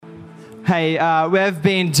Hey, we've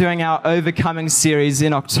been doing our Overcoming series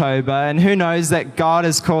in October, and who knows that God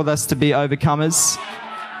has called us to be overcomers.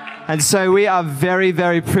 And so we are very,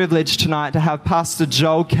 very privileged tonight to have Pastor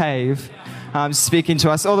Joel Cave speaking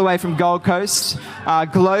to us all the way from Gold Coast.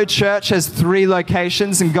 Glow Church has 3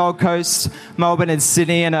 locations in Gold Coast, Melbourne and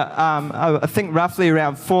Sydney, and I think roughly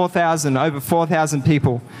around over 4,000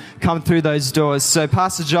 people come through those doors. So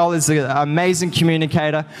Pastor Joel is an amazing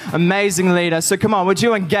communicator, amazing leader. So come on, would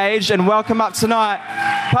you engage and welcome up tonight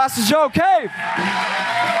Pastor Joel Cave?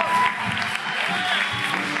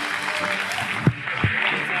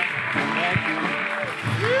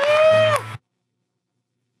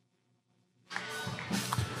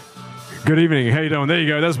 Good evening. How you doing? There you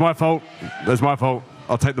go. That's my fault.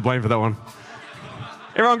 I'll take the blame for that one.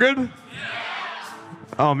 Everyone good?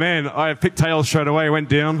 Oh, man. I picked tails straight away. Went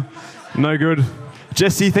down. No good.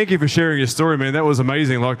 Jesse, thank you for sharing your story, man. That was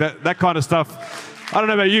amazing. Like, that kind of stuff. I don't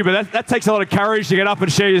know about you, but that takes a lot of courage to get up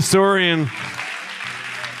and share your story. And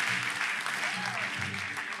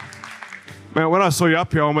man, when I saw you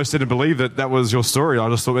up here, I almost didn't believe that was your story. I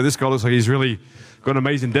just thought, man, this guy looks like he's really got an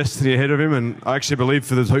amazing destiny ahead of him, and I actually believe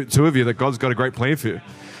for the two of you that God's got a great plan for you.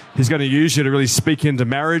 He's going to use you to really speak into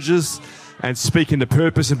marriages and speak into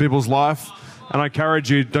purpose in people's life. And I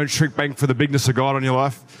encourage you, don't shrink back for the bigness of God on your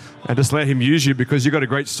life, and just let him use you, because you've got a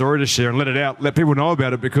great story to share, and let it out. Let people know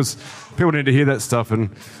about it, because people need to hear that stuff.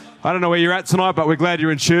 And I don't know where you're at tonight, but we're glad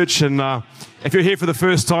you're in church. And if you're here for the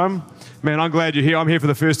first time, man, I'm glad you're here. I'm here for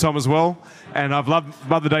the first time as well, and I've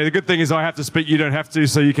loved the day. The good thing is I have to speak, you don't have to,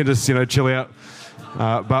 so you can just chill out.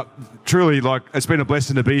 But truly, it's been a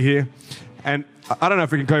blessing to be here. And I don't know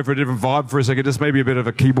if we can go for a different vibe for a second, just maybe a bit of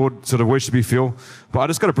a keyboard sort of worshipy feel. But I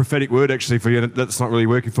just got a prophetic word actually for you. That's not really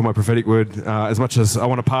working for my prophetic word as much as I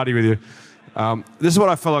want to party with you. This is what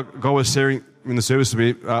I felt like God was sharing in the service to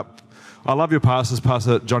me. I love your pastors,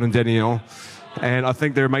 Pastor John and Danielle. And I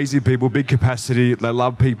think they're amazing people, big capacity, they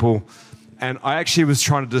love people. And I actually was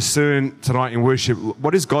trying to discern tonight in worship,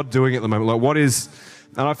 what is God doing at the moment?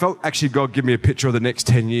 And I felt actually God give me a picture of the next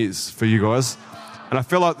 10 years for you guys. And I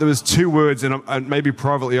felt like there was 2 words, and maybe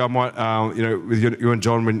privately I might, with you and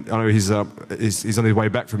John, when I know he's on his way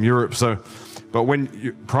back from Europe. So, but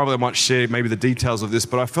privately I might share maybe the details of this.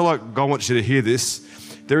 But I feel like God wants you to hear this.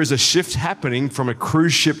 There is a shift happening from a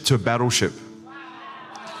cruise ship to a battleship,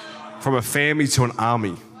 from a family to an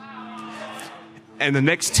army. And the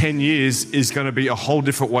next 10 years is going to be a whole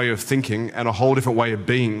different way of thinking and a whole different way of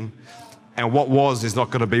being. And what was is not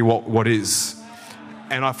going to be what is.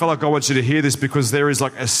 And I feel like I want you to hear this, because there is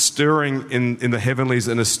like a stirring in the heavenlies,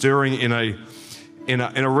 and a stirring in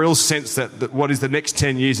a real sense that what is the next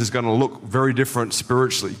 10 years is going to look very different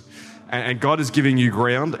spiritually. And God is giving you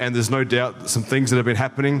ground, and there's no doubt that some things that have been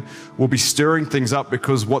happening will be stirring things up,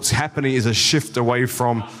 because what's happening is a shift away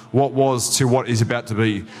from what was to what is about to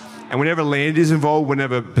be. And whenever land is involved,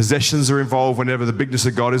 whenever possessions are involved, whenever the bigness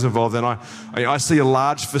of God is involved, then I see a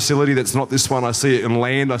large facility that's not this one. I see it in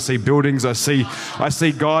land. I see buildings. I see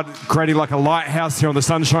God creating like a lighthouse here on the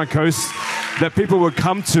Sunshine Coast that people would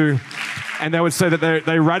come to, and they would say that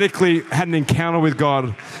they radically had an encounter with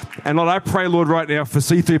God. And Lord, I pray, Lord, right now for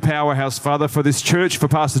C3 Powerhouse, Father, for this church, for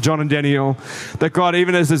Pastor John and Danielle, that God,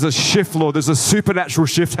 even as there's a shift, Lord, there's a supernatural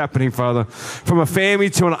shift happening, Father, from a family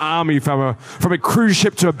to an army, from a cruise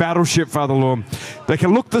ship to a battleship, Father, Lord. They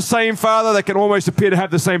can look the same, Father. They can almost appear to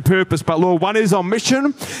have the same purpose, but Lord, one is on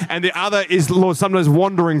mission and the other is, Lord, sometimes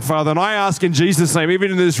wandering, Father. And I ask in Jesus' name,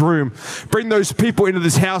 even in this room, bring those people into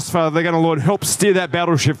this house, Father. They're going to, Lord, help steer that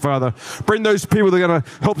battleship, Father. Bring those people that are going to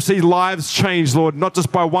help see lives change, Lord, not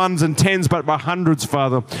just by ones and tens, but by hundreds,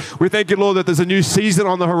 Father. We thank you, Lord, that there's a new season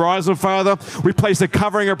on the horizon, Father. We place a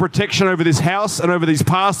covering of protection over this house and over these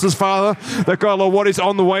pastors, Father, that God, Lord, what is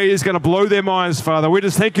on the way is going to blow their minds, Father. We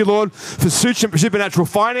just thank you, Lord, for supernatural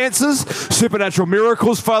finances, supernatural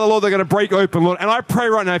miracles, Father, Lord, they're going to break open, Lord. And I pray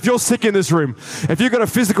right now, if you're sick in this room, if you've got a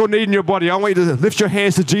physical need in your body, I want you to lift your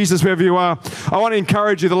hands to Jesus wherever you are. I want to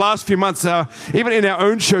encourage you. The last few months, even in our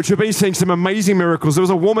own church, we've been seeing some amazing miracles. There was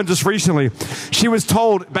a woman just recently, she was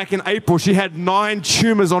told back in April she had 9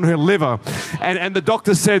 tumors on her liver, and the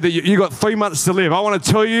doctor said that you got 3 months to live. I want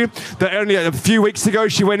to tell you that only a few weeks ago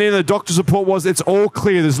she went in, the doctor's report was it's all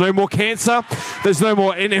clear. There's no more cancer. There's no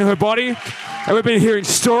more in her body. And we've been hearing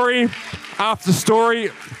story after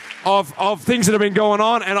story of things that have been going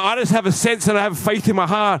on, and I just have a sense and I have faith in my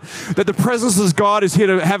heart that the presence of God is here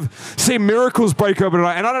to see miracles break open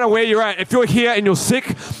tonight. And I don't know where you're at. If you're here and you're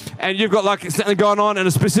sick and you've got like something going on in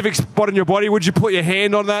a specific spot in your body, would you put your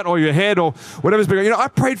hand on that or your head or whatever's been going on? I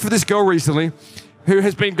prayed for this girl recently, who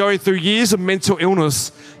has been going through years of mental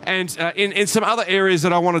illness and in some other areas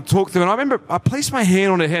that I want to talk through. And I remember I placed my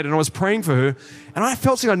hand on her head and I was praying for her, and I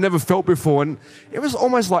felt something I'd never felt before. And it was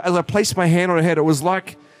almost like, as I placed my hand on her head, it was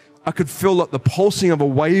like I could feel like the pulsing of a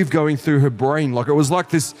wave going through her brain. Like it was like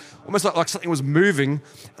this, almost like something was moving.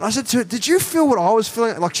 And I said to her, did you feel what I was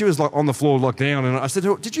feeling? Like she was like on the floor, like down. And I said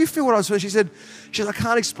to her, did you feel what I was feeling? She said, I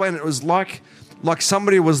can't explain it. It was like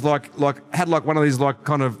somebody was had like one of these like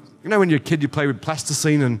kind of, you know, when you're a kid, you play with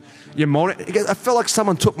plasticine and you mold it. I felt like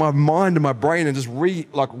someone took my mind and my brain and just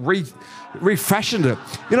refashioned it.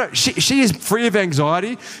 You know, she is free of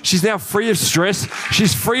anxiety. She's now free of stress.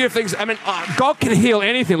 She's free of things. I mean, God can heal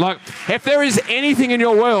anything. Like, if there is anything in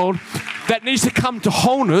your world that needs to come to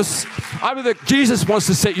wholeness, I believe that Jesus wants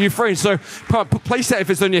to set you free. So place that, if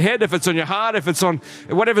it's on your head, if it's on your heart, if it's on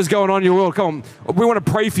whatever's going on in your world. Come on, we want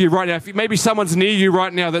to pray for you right now. If maybe someone's near you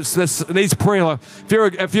right now that needs prayer. Like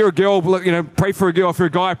if you're a girl, you know, pray for a girl. If you're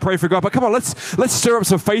a guy, pray for a guy. But come on, let's stir up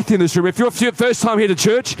some faith in this room. If you're first time here to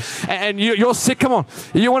church and you're sick, come on.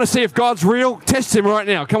 You want to see if God's real? Test him right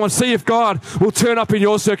now. Come on, see if God will turn up in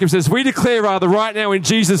your circumstances. We declare, rather, right now in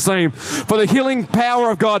Jesus' name, for the healing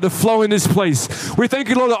power of God to flow in this place. We thank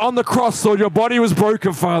you, Lord, that on the cross, Lord, your body was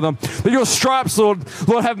broken, Father. That your stripes, Lord,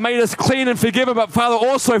 have made us clean and forgiven, but, Father,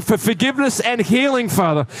 also for forgiveness and healing,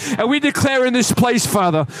 Father. And we declare in this place,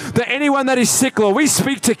 Father, that anyone that is sick, Lord, we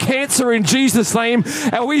speak to cancer in Jesus' name,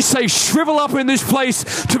 and we say shrivel up in this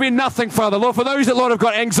place to be nothing, Father. Lord, for those that, Lord, have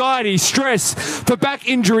got anxiety, stress, for back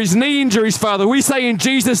injuries, knee injuries, Father, we say in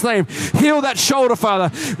Jesus' name, heal that shoulder, Father.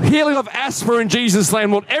 Healing of asthma in Jesus'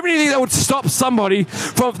 name, Lord. Everything that would stop somebody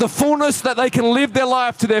from the fullness that they can live their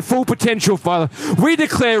life to their full potential, Father. We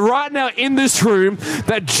declare right now in this room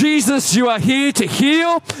that Jesus, you are here to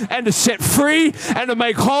heal and to set free and to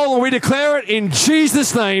make whole, and we declare it in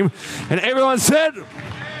Jesus' name. And everyone said,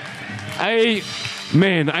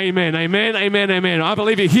 amen, amen, amen, amen, amen. I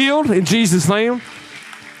believe you're healed in Jesus' name.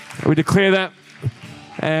 We declare that.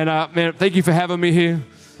 And man, thank you for having me here.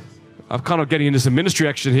 I'm kind of getting into some ministry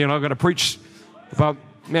action here, and I've got to preach. But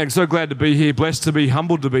man, I'm so glad to be here, blessed to be,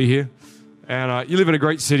 humbled to be here. And you live in a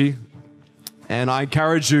great city, and I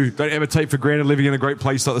encourage you, don't ever take for granted living in a great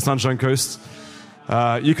place like the Sunshine Coast.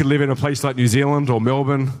 You could live in a place like New Zealand or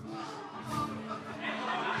Melbourne.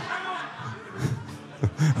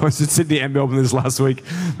 I was in Sydney and Melbourne this last week.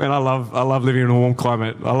 Man, I love living in a warm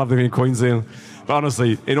climate. I love living in Queensland. But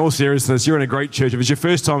honestly, in all seriousness, you're in a great church. If it's your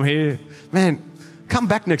first time here, man, come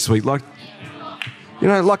back next week. Like, you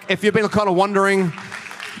know, like if you've been kind of wondering,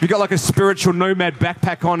 you got like a spiritual nomad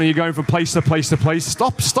backpack on and you're going from place to place to place,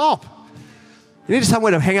 stop. You need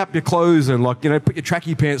somewhere to hang up your clothes and, like, you know, put your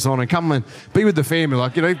tracky pants on and come and be with the family.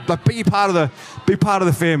 Like, you know, like be part of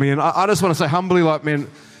the family. And I just want to say humbly, like, man,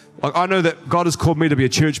 like, I know that God has called me to be a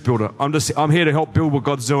church builder. I'm here to help build what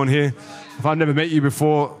God's doing here. If I've never met you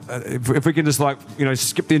before, if we can just, like, you know,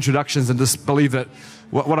 skip the introductions and just believe that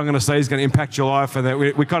what I'm going to say is going to impact your life, and that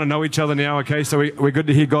we kind of know each other now, okay? So we're good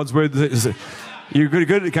to hear God's word. You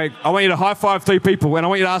good? Okay, I want you to high five 3 people, and I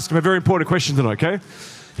want you to ask them a very important question tonight, okay?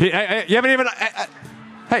 Hey, you haven't even...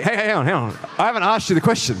 Hey, hang on. I haven't asked you the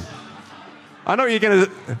question. I know you're going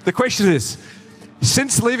to... The question is,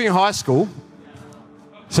 since leaving high school...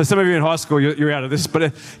 So some of you in high school, you're out of this,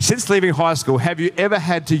 but since leaving high school, have you ever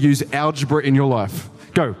had to use algebra in your life?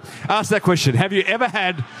 Go. Ask that question. Have you ever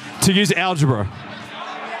had to use algebra?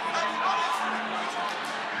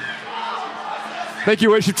 Thank you,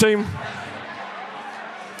 worship team.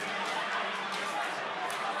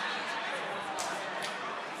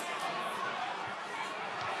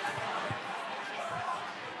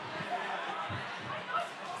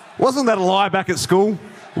 Wasn't that a lie back at school?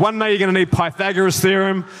 One day you're going to need Pythagoras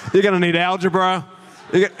theorem. You're going to need algebra.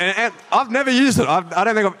 And I've never used it. I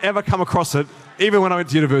don't think I've ever come across it, even when I went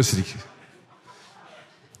to university.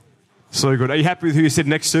 So good. Are you happy with who you sit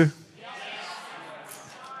next to?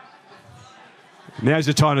 Now's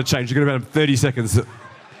your time to change. You've got about 30 seconds.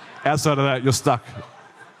 Outside of that, you're stuck.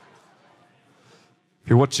 If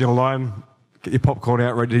you're watching online, get your popcorn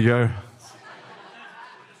out, ready to go.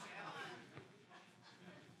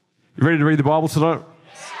 You ready to read the Bible tonight?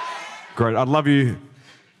 Great. I'd love you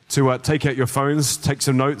to take out your phones, take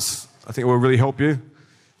some notes. I think it will really help you.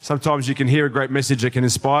 Sometimes you can hear a great message that can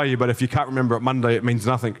inspire you, but if you can't remember it Monday, it means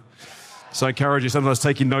nothing. So I encourage you sometimes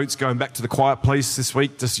taking notes, going back to the quiet place this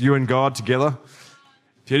week, just you and God together.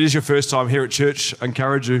 If it is your first time here at church, I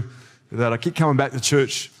encourage you that I keep coming back to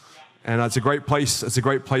church, and it's a great place. It's a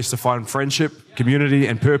great place to find friendship, community,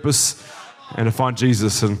 and purpose, and to find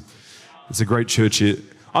Jesus. And it's a great church here.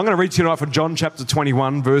 I'm going to read tonight from John chapter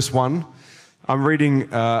 21, verse 1. I'm reading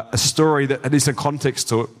a story that has some context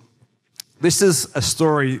to it. This is a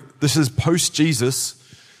story, this is post-Jesus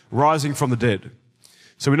rising from the dead.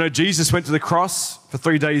 So we know Jesus went to the cross. For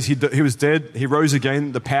 3 days he was dead. He rose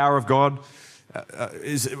again. The power of God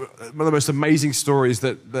is one of the most amazing stories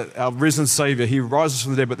that our risen Savior, he rises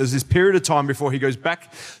from the dead. But there's this period of time before he goes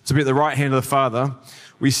back to be at the right hand of the Father.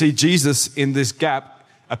 We see Jesus in this gap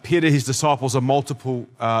appear to his disciples on multiple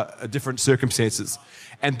different circumstances.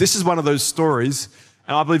 And this is one of those stories.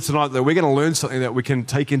 And I believe tonight that we're going to learn something that we can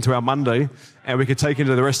take into our Monday and we can take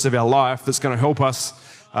into the rest of our life that's going to help us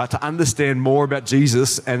to understand more about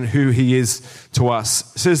Jesus and who he is to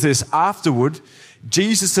us. It says this, afterward,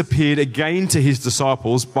 Jesus appeared again to his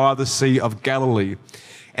disciples by the Sea of Galilee.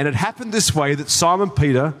 And it happened this way that Simon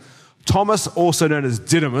Peter, Thomas, also known as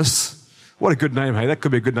Didymus, what a good name, hey? That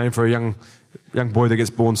could be a good name for a young boy that gets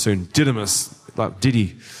born soon. Didymus, like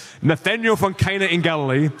Diddy. Nathanael from Cana in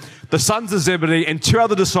Galilee, the sons of Zebedee, and 2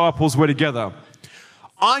 other disciples were together.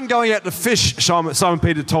 I'm going out to fish, Simon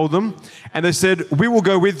Peter told them, and they said, we will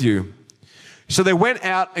go with you. So they went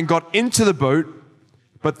out and got into the boat,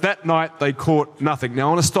 but that night they caught nothing. Now I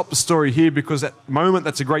want to stop the story here because at the moment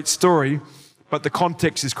that's a great story, but the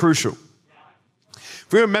context is crucial.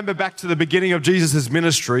 If we remember back to the beginning of Jesus'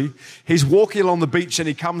 ministry, he's walking along the beach and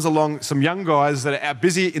he comes along some young guys that are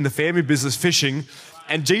busy in the family business fishing.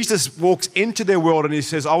 And Jesus walks into their world and he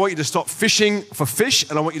says, I want you to stop fishing for fish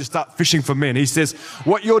and I want you to start fishing for men. He says,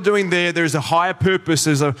 what you're doing there is a higher purpose.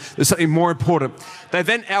 There's something more important. They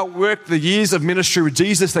then outwork the years of ministry with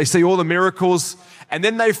Jesus. They see all the miracles and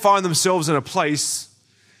then they find themselves in a place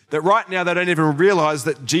that right now they don't even realize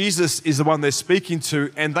that Jesus is the one they're speaking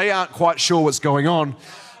to and they aren't quite sure what's going on.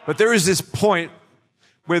 But there is this point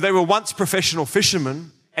where they were once professional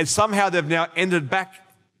fishermen and somehow they've now ended back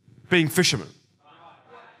being fishermen.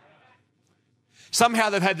 Somehow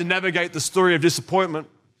they've had to navigate the story of disappointment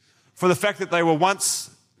for the fact that they were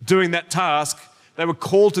once doing that task, they were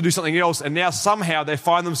called to do something else, and now somehow they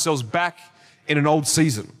find themselves back in an old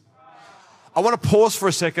season. I want to pause for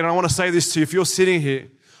a second, and I want to say this to you. If you're sitting here,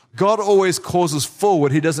 God always calls us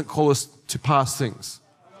forward. He doesn't call us to past things.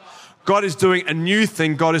 God is doing a new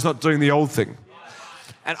thing. God is not doing the old thing.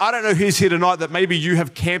 And I don't know who's here tonight that maybe you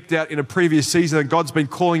have camped out in a previous season and God's been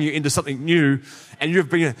calling you into something new and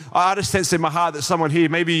you've been, I just sense in my heart that someone here,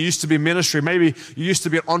 maybe you used to be in ministry, maybe you used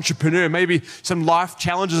to be an entrepreneur, maybe some life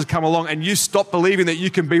challenges have come along and you stopped believing that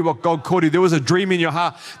you can be what God called you. There was a dream in your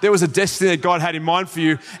heart. There was a destiny that God had in mind for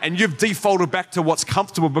you and you've defaulted back to what's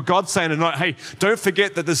comfortable. But God's saying tonight, hey, don't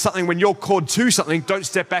forget that there's something when you're called to something, don't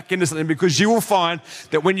step back into something because you will find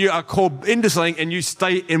that when you are called into something and you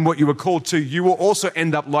stay in what you were called to, you will also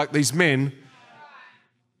end up like these men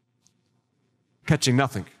catching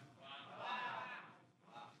nothing.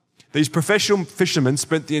 These professional fishermen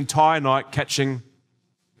spent the entire night catching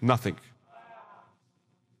nothing.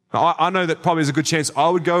 Now, I know that probably is a good chance I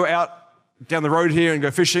would go out down the road here and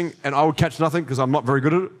go fishing and I would catch nothing because I'm not very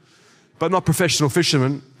good at it. But not professional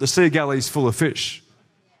fishermen. The Sea of Galilee is full of fish.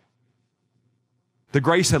 The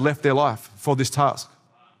grace had left their life for this task.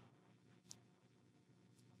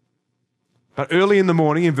 But early in the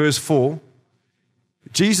morning, in verse 4,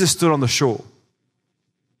 Jesus stood on the shore.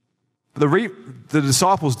 The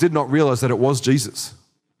disciples did not realize that it was Jesus.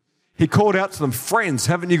 He called out to them, friends,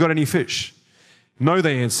 haven't you got any fish? No,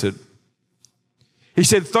 they answered. He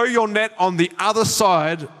said, throw your net on the other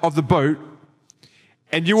side of the boat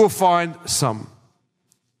and you will find some.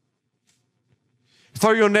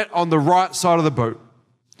 Throw your net on the right side of the boat.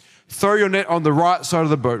 Throw your net on the right side of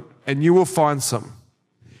the boat and you will find some.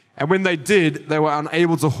 And when they did, they were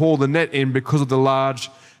unable to haul the net in because of the large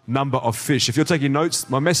number of fish. If you're taking notes,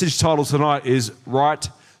 my message title tonight is Right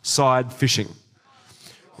Side Fishing.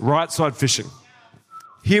 Right Side Fishing.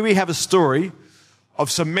 Here we have a story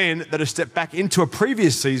of some men that have stepped back into a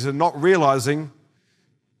previous season, not realizing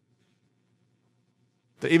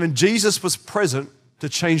that even Jesus was present to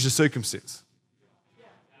change the circumstance.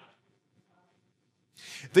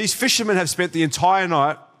 These fishermen have spent the entire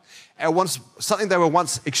night at something they were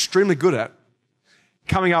once extremely good at,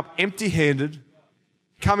 coming up empty-handed,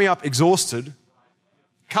 coming up exhausted,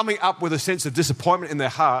 coming up with a sense of disappointment in their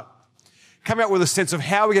heart, coming up with a sense of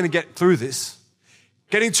how are we going to get through this,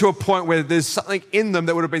 getting to a point where there's something in them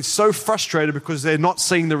that would have been so frustrated because they're not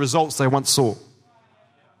seeing the results they once saw.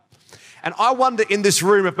 And I wonder in this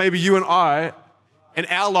room if maybe you and I in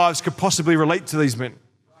our lives could possibly relate to these men.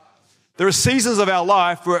 There are seasons of our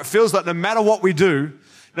life where it feels like no matter what we do,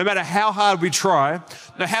 no matter how hard we try,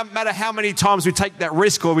 no matter how many times we take that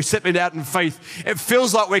risk or we step it out in faith, it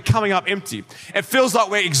feels like we're coming up empty. It feels like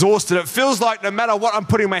we're exhausted. It feels like no matter what I'm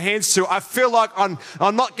putting my hands to, I feel like I'm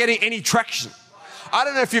not getting any traction. I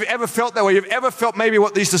don't know if you've ever felt that way. You've ever felt maybe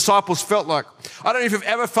what these disciples felt like. I don't know if you've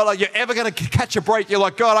ever felt like you're ever going to catch a break. You're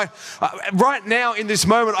like, God, right now in this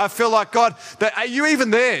moment, I feel like, God, are you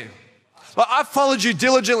even there? Like, I've followed you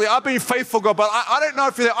diligently. I've been faithful, God, but I don't know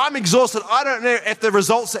if you're there. I'm exhausted. I don't know if the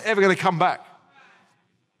results are ever going to come back.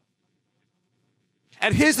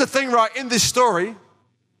 And here's the thing, right, in this story,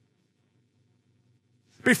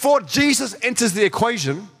 before Jesus enters the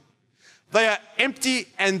equation, they are empty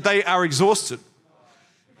and they are exhausted.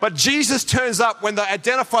 But Jesus turns up when they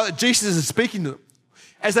identify that Jesus is speaking to them.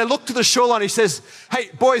 As they look to the shoreline, he says, hey,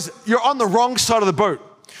 boys, you're on the wrong side of the boat.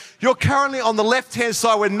 You're currently on the left-hand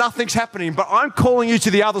side where nothing's happening, but I'm calling you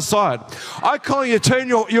to the other side. I'm calling you to turn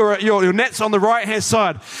your nets on the right-hand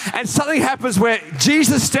side. And something happens where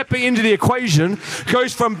Jesus stepping into the equation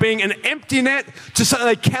goes from being an empty net to something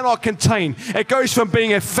they cannot contain. It goes from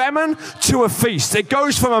being a famine to a feast. It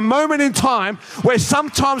goes from a moment in time where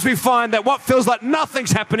sometimes we find that what feels like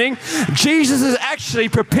nothing's happening, Jesus is actually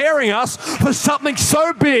preparing us for something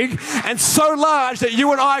so big and so large that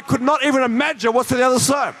you and I could not even imagine what's on the other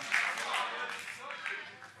side.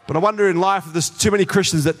 But I wonder in life if there's too many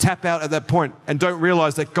Christians that tap out at that point and don't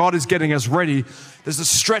realize that God is getting us ready. There's a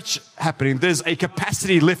stretch happening. There's a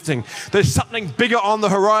capacity lifting. There's something bigger on the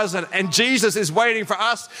horizon. And Jesus is waiting for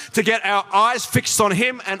us to get our eyes fixed on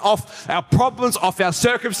Him and off our problems, off our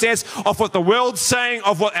circumstance, off what the world's saying,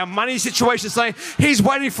 off what our money situation is saying. He's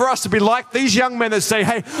waiting for us to be like these young men that say,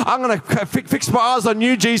 hey, I'm going to fix my eyes on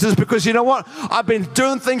you, Jesus, because you know what? I've been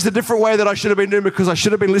doing things a different way that I should have been doing because I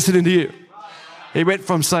should have been listening to you. He went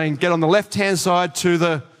from saying, get on the left-hand side to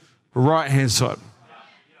the right-hand side.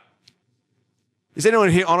 Is anyone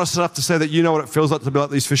here honest enough to say that you know what it feels like to be like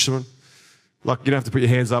these fishermen? Like, you don't have to put your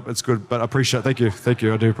hands up. It's good, but I appreciate it. Thank you. Thank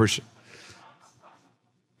you. I do appreciate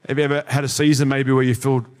it. Have you ever had a season maybe where you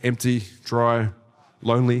feel empty, dry,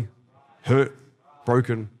 lonely, hurt,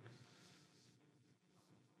 broken?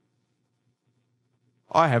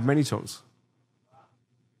 I have many times.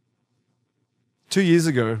 2 years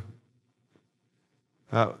ago,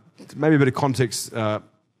 maybe a bit of context.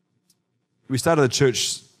 We started the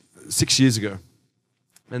church 6 years ago.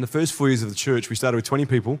 And the first 4 years of the church, we started with 20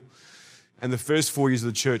 people. And the first 4 years of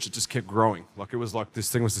the church, it just kept growing. Like, it was like this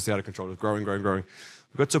thing was just out of control. It was growing, growing, growing.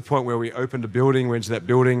 We got to a point where we opened a building, went into that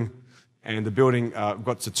building, and the building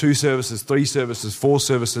got to 2 services, 3 services, 4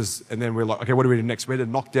 services. And then we're like, okay, what do we do next? We had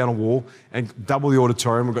to knock down a wall and double the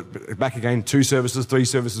auditorium. We got back again, 2 services, 3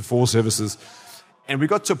 services, 4 services. And we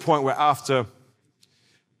got to a point where after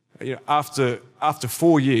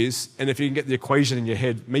 4 years, and if you can get the equation in your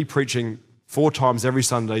head, me preaching 4 times every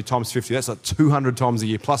Sunday times 50, that's like 200 times a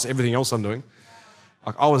year, plus everything else I'm doing.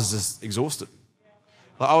 Like, I was just exhausted.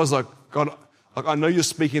 Like, I was like, God, like, I know you're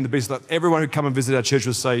speaking in the business. Like, everyone who come and visit our church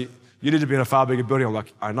would say, you need to be in a far bigger building. I'm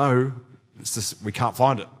like, I know, it's just, we can't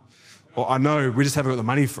find it. Or I know, we just haven't got the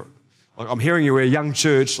money for it. Like, I'm hearing you, we're a young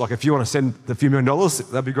church. Like, if you want to send a few $1 million,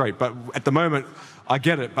 that'd be great. But at the moment, I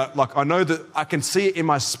get it. But like, I know that I can see it in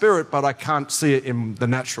my spirit, but I can't see it in the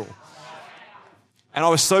natural. And I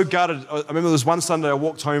was so gutted. I remember there was one Sunday I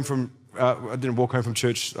walked home from, I didn't walk home from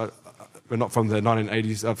church. We're not from the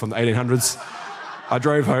 1980s, from the 1800s. I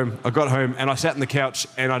drove home, I got home, and I sat on the couch,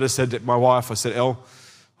 and I just said to my wife, I said, Elle,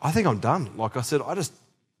 I think I'm done. Like I said,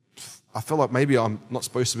 I feel like maybe I'm not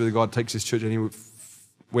supposed to be the guy that takes this church anywhere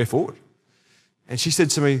forward. And she said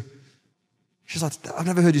to me, she's like, I've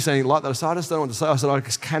never heard you say anything like that. I said, I just don't know what to say. I said, I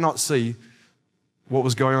just cannot see what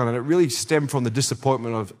was going on. And it really stemmed from the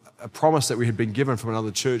disappointment of a promise that we had been given from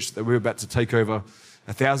another church that we were about to take over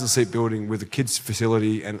a 1,000-seat building with a kids'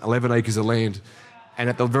 facility and 11 acres of land. And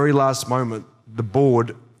at the very last moment, the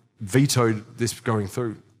board vetoed this going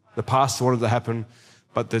through. The pastor wanted it to happen,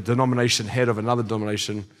 but the denomination head of another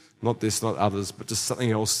denomination, not this, not others, but just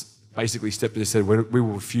something else, basically stepped in and said, we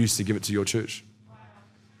will refuse to give it to your church.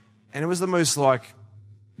 And it was the most like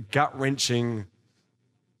gut-wrenching,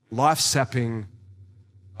 life-sapping,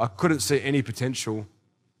 I couldn't see any potential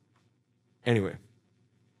anywhere.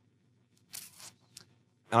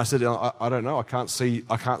 And I said, I don't know, I can't see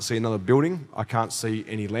another building, I can't see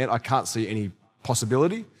any land, I can't see any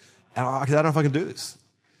possibility, and I don't know if I can do this.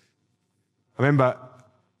 I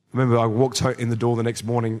remember I walked in the door the next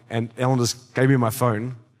morning, and Ellen just gave me my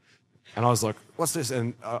phone, and I was like, what's this?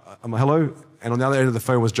 And I'm like, hello? And on the other end of the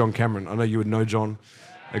phone was John Cameron. I know you would know John,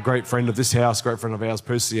 a great friend of this house, great friend of ours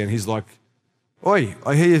personally, and he's like, oi,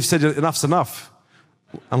 I hear you've said enough's enough.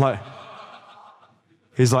 I'm like,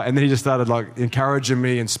 he's like, and then he just started like encouraging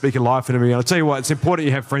me and speaking life into me. And I'll tell you what, it's important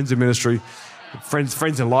you have friends in ministry,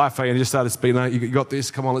 friends in life, and he just started speaking, no, you got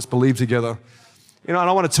this, come on, let's believe together. You know, and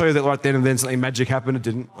I want to tell you that right then and then something magic happened. It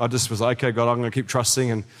didn't. I just was like, okay, God, I'm going to keep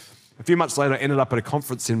trusting. And A few months later, I ended up at a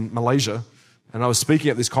conference in Malaysia, and I was speaking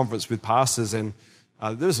at this conference with pastors, and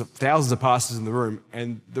there was thousands of pastors in the room,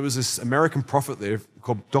 and there was this American prophet there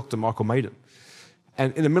called Dr. Michael Maiden.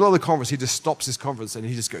 And in the middle of the conference, he just stops this conference, and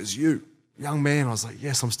he just goes, "You, young man." I was like,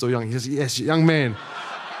 "Yes, I'm still young." He says, "Yes, young man."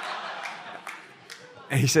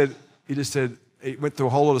 And he just said, he went through a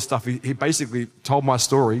whole lot of stuff. He basically told my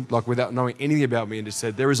story, like without knowing anything about me, and just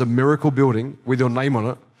said, "There is a miracle building with your name on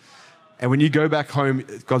it. And when you go back home,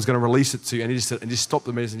 God's going to release it to you." And he just said, and just stopped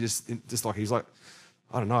the meeting, and just like, he's like,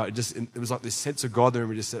 I don't know, it was like this sense of God there, and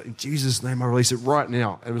we just said, "In Jesus' name, I release it right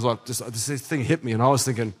now." And it was like, just this thing hit me, and I was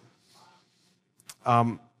thinking,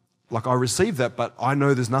 like, I received that, but I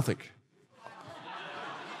know there's nothing.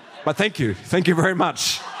 But thank you very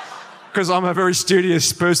much. Because I'm a very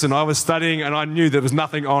studious person. I was studying and I knew there was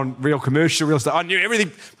nothing on real estate. I knew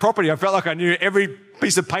everything, property. I felt like I knew every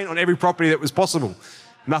piece of paint on every property that was possible.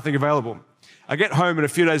 Nothing available. I get home and a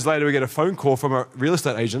few days later we get a phone call from a real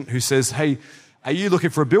estate agent who says, "Hey, are you looking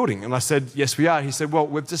for a building?" And I said, "Yes, we are." He said, "Well,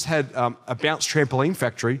 we've just had a bounce trampoline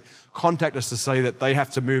factory contact us to say that they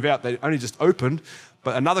have to move out. They only just opened,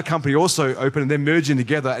 but another company also opened and they're merging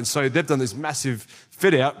together. And so they've done this massive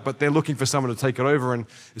fit out, but they're looking for someone to take it over. And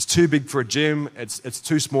it's too big for a gym. It's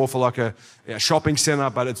too small for like a shopping center,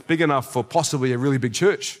 but it's big enough for possibly a really big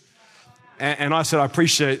church." And I said, I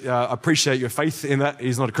appreciate your faith in that.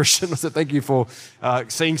 He's not a Christian. I said, "Thank you for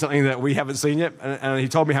seeing something that we haven't seen yet." And he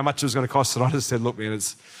told me how much it was going to cost. And I just said, "Look, man,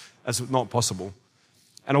 that's not possible."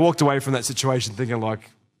 And I walked away from that situation thinking like,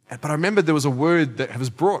 but I remembered there was a word that was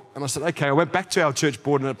brought. And I said, okay. I went back to our church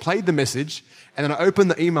board and I played the message. And then I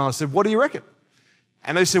opened the email and I said, "What do you reckon?"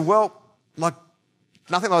 And they said, "Well, like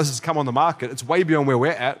nothing like this has come on the market. It's way beyond where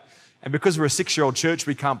we're at. And because we're a 6-year-old church,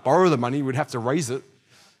 we can't borrow the money. We'd have to raise it."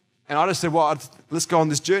 And I just said, "Well, let's go on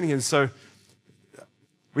this journey." And so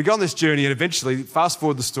we go on this journey, and eventually, fast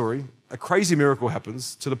forward the story, a crazy miracle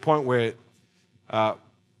happens to the point where, I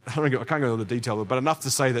can't go into the detail, but enough to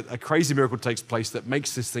say that a crazy miracle takes place that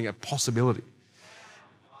makes this thing a possibility.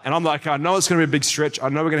 And I'm like, I know it's going to be a big stretch. I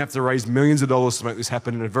know we're going to have to raise millions of dollars to make this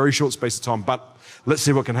happen in a very short space of time, but let's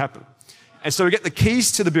see what can happen. And so we get the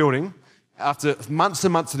keys to the building after months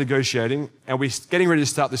and months of negotiating, and we're getting ready to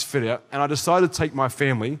start this fit out. And I decided to take my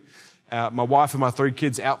family, my wife and my 3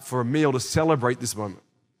 kids, out for a meal to celebrate this moment.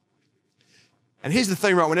 And here's the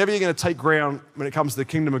thing, right? Whenever you're going to take ground when it comes to the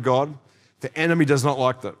kingdom of God, the enemy does not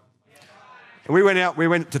like that. And we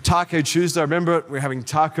went to Taco Tuesday. I remember it. We were having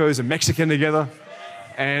tacos and Mexican together.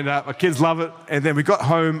 And my kids love it. And then we got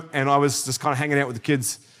home and I was just kind of hanging out with the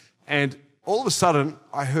kids. And all of a sudden,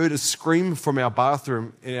 I heard a scream from our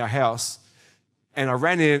bathroom in our house. And I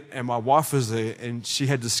ran in and my wife was there and she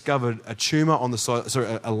had discovered a tumor on the size,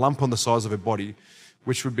 a lump on the size of her body,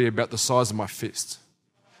 which would be about the size of my fist.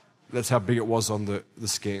 That's how big it was on the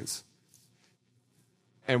scans.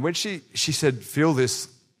 And when she said, "Feel this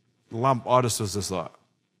lump," I just was just like,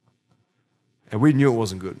 and we knew it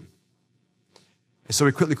wasn't good. And so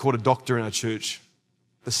we quickly called a doctor in our church.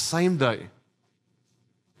 The same day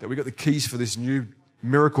that we got the keys for this new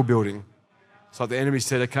miracle building, it's like the enemy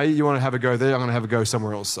said, "Okay, you want to have a go there? I'm going to have a go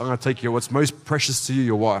somewhere else. I'm going to take you what's most precious to you,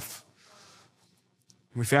 your wife."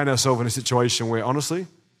 And we found ourselves in a situation where, honestly,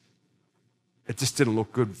 it just didn't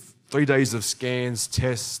look good. 3 days of scans,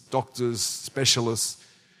 tests, doctors, specialists.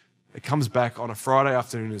 It comes back on a Friday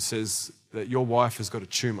afternoon and says that your wife has got a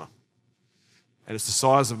tumor. And it's the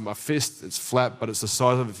size of my fist. It's flat, but it's the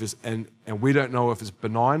size of a fist. And we don't know if it's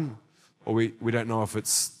benign or we don't know if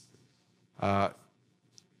it's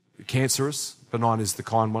cancerous. Benign is the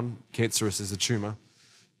kind one. Cancerous is the tumor.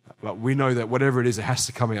 But we know that whatever it is, it has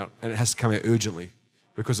to come out. And it has to come out urgently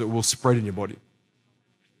because it will spread in your body.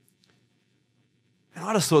 And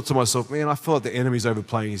I just thought to myself, man, I feel like the enemy's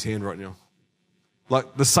overplaying his hand right now.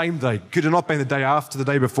 Like the same day. Could it not be the day after, the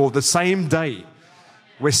day before? The same day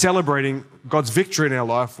we're celebrating God's victory in our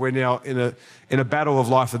life. We're now in a battle of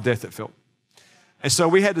life and death, it felt. And so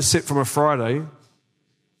we had to sit from a Friday,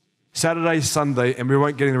 Saturday, Sunday, and we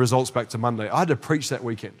weren't getting the results back to Monday. I had to preach that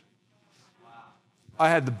weekend. I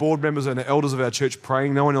had the board members and the elders of our church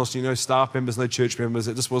praying. No one else knew, no staff members, no church members.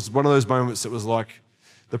 It just was one of those moments that was like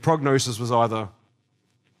the prognosis was either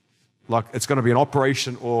like it's going to be an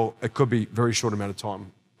operation or it could be a very short amount of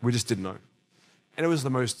time. We just didn't know. And it was the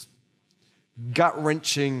most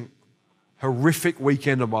gut-wrenching, horrific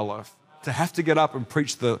weekend of my life. To have to get up and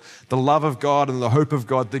preach the love of God and the hope of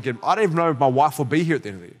God, thinking, I don't even know if my wife will be here at the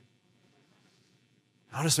end of the year.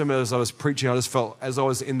 I just remember as I was preaching, I just felt, as I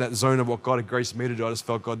was in that zone of what God had graced me to do, I just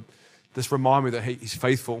felt God just remind me that He's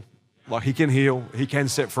faithful. Like He can heal, He can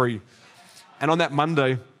set free. And on that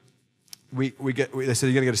Monday, they said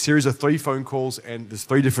you're going to get a series of 3 phone calls and there's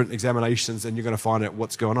 3 different examinations and you're going to find out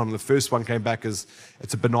what's going on. And the first one came back as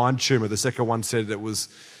it's a benign tumor. The second one said it was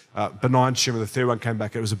benign tumor. The third one came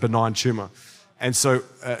back, it was a benign tumor. And so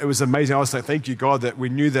it was amazing. I was like, thank you, God, that we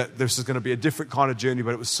knew that this was going to be a different kind of journey,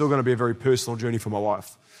 but it was still going to be a very personal journey for my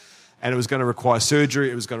wife. And it was going to require surgery.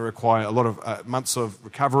 It was going to require a lot of months of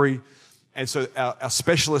recovery. And so our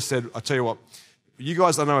specialist said, I tell you what, you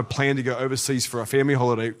guys, I know, I plan to go overseas for a family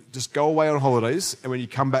holiday. Just go away on holidays, and when you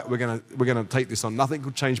come back, we're gonna take this on. Nothing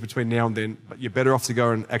could change between now and then, but you're better off to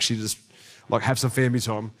go and actually just like have some family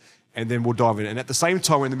time, and then we'll dive in. And at the same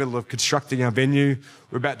time, we're in the middle of constructing our venue.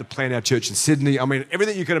 We're about to plan our church in Sydney. I mean,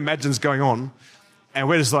 everything you can imagine is going on, and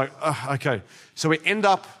we're just like, okay. So we end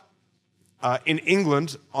up in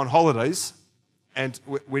England on holidays, and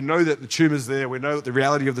we know that the tumour's there. We know the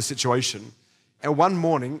reality of the situation. And one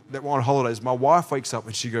morning that we're on holidays, my wife wakes up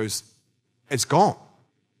and she goes, it's gone.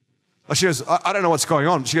 Like she goes, I don't know what's going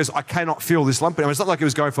on. She goes, I cannot feel this lump. I mean, it's not like it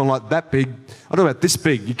was going from like that big. I don't know about this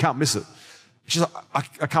big. You can't miss it. She's like,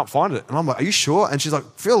 I can't find it. And I'm like, are you sure? And she's like,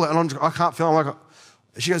 feel it. And I'm like, I can't feel it. I'm like,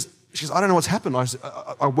 she goes, I don't know what's happened.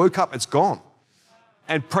 I woke up, it's gone.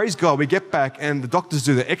 And praise God, we get back and the doctors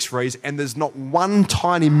do the x-rays and there's not one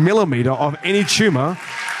tiny millimeter of any tumor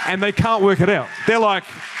and they can't work it out. They're like,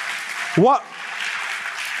 what?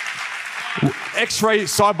 X-ray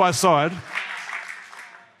side by side,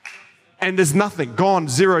 and there's nothing, gone,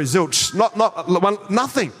 zero, zilch,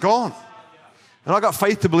 nothing, gone. And I got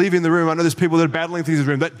faith to believe in the room. I know there's people that are battling things in the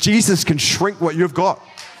room, that Jesus can shrink what you've got.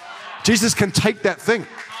 Jesus can take that thing.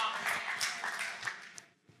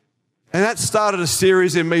 And that started a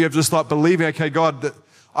series in me of just like believing, okay, God, that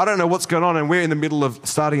I don't know what's going on, and we're in the middle of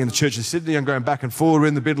starting in the church in Sydney. I'm going back and forward. We're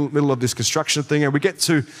in the middle of this construction thing, and we get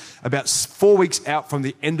to about 4 weeks out from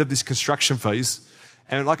the end of this construction phase.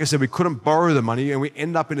 And like I said, we couldn't borrow the money, and we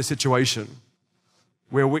end up in a situation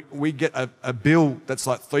where we get a bill that's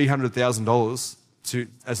like $300,000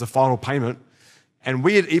 as the final payment, and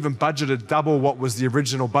we had even budgeted double what was the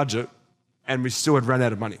original budget, and we still had run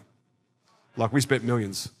out of money. Like, we spent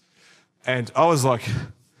millions. And I was like,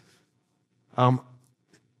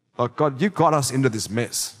 God, you got us into this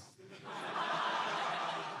mess.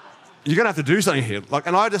 You're going to have to do something here.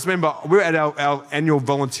 And I just remember we were at our annual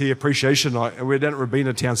volunteer appreciation night, and we were down at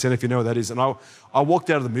Robina Town Centre, if you know where that is. And I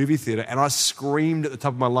walked out of the movie theatre, and I screamed at the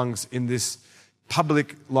top of my lungs in this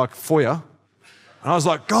public, foyer. And I was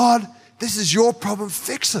like, God, this is your problem.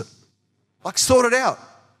 Fix it. Sort it out.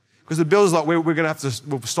 Because the builder's like, we're going to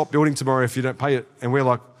we'll stop building tomorrow if you don't pay it. And we're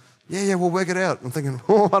like, yeah, we'll work it out. I'm thinking, I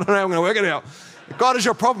don't know how I'm going to work it out. God is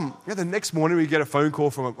your problem. The next morning we get a phone call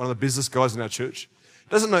from one of the business guys in our church.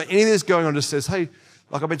 Doesn't know anything that's going on, just says, hey,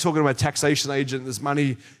 I've been talking to my taxation agent, there's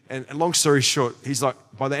money. And long story short, he's like,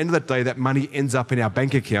 by the end of that day, that money ends up in our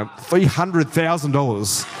bank account,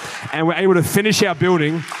 $300,000. And we're able to finish our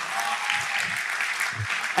building.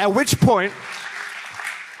 At which point,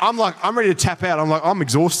 I'm ready to tap out. I'm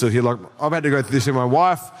exhausted here. I've had to go through this with my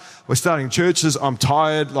wife. We're starting churches. I'm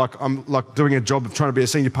tired. I'm doing a job of trying to be a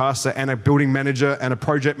senior pastor and a building manager and a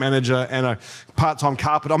project manager and a part-time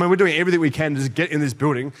carpenter. I mean, we're doing everything we can to just get in this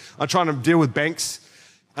building. I'm trying to deal with banks.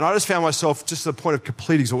 And I just found myself just at the point of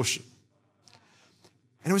complete exhaustion.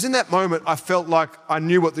 And it was in that moment I felt like I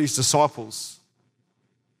knew what these disciples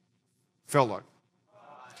felt like.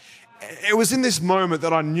 It was in this moment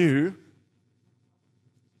that I knew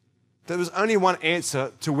there was only one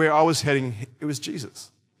answer to where I was heading. It was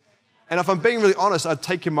Jesus. And if I'm being really honest, I'd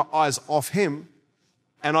taken my eyes off him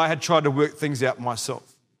and I had tried to work things out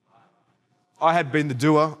myself. I had been the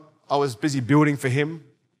doer. I was busy building for him.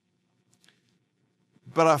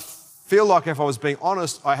 But I feel like if I was being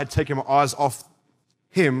honest, I had taken my eyes off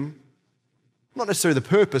him, not necessarily the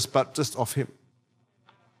purpose, but just off him.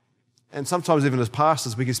 And sometimes even as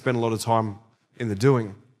pastors, we can spend a lot of time in the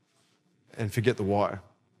doing and forget the why.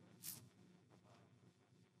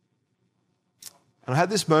 And I had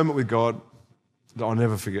this moment with God that I'll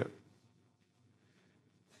never forget.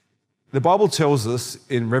 The Bible tells us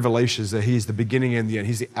in Revelations that he is the beginning and the end.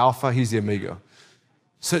 He's the Alpha, he's the Omega.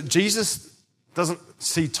 So Jesus doesn't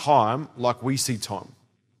see time like we see time.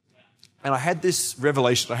 And I had this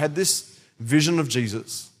revelation, I had this vision of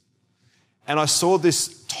Jesus, and I saw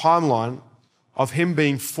this timeline of him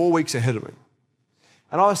being 4 weeks ahead of me.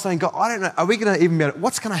 And I was saying, God, I don't know, are we going to even be able to,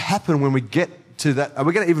 what's going to happen when we get to that? Are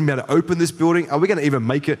we going to even be able to open this building? Are we going to even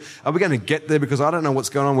make it? Are we going to get there? Because I don't know what's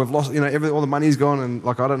going on. We've lost, all the money's gone, and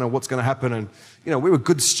I don't know what's going to happen. And, we were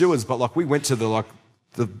good stewards, but we went to the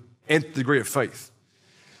nth degree of faith.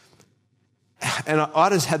 And I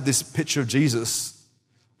just had this picture of Jesus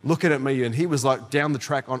looking at me, and he was down the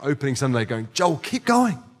track on opening Sunday going, Joel, keep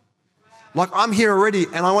going. Like, I'm here already,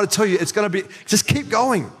 and I want to tell you, it's going to be, just keep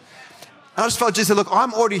going. And I just felt Jesus said, look,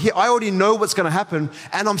 I'm already here. I already know what's going to happen,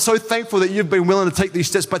 and I'm so thankful that you've been willing to take these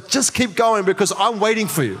steps, but just keep going because I'm waiting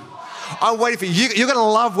for you. I'm waiting for you. You're going to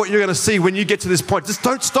love what you're going to see when you get to this point. Just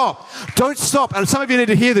don't stop. Don't stop. And some of you need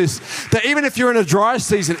to hear this, that even if you're in a dry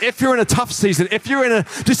season, if you're in a tough season, if you're in a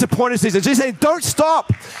disappointed season, Jesus saying, don't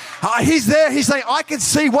stop. He's there. He's saying, I can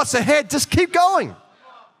see what's ahead. Just keep going.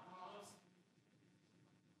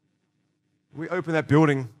 We opened that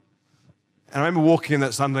building, and I remember walking in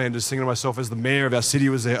that Sunday and just thinking to myself, as the mayor of our city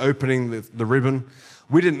was there opening the ribbon,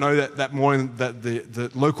 we didn't know that morning that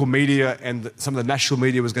the local media and some of the national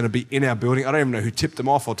media was going to be in our building. I don't even know who tipped them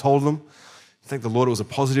off or told them. Thank the Lord it was a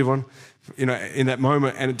positive one, in that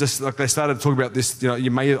moment. And it just, like, they started talking about this, I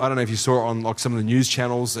don't know if you saw it on like some of the news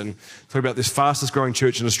channels, and talking about this fastest growing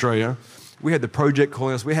church in Australia. We had The Project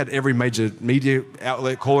calling us. We had every major media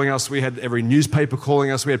outlet calling us. We had every newspaper calling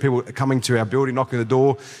us. We had people coming to our building, knocking the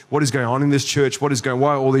door. What is going on in this church? Why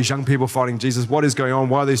are all these young people fighting Jesus? What is going on?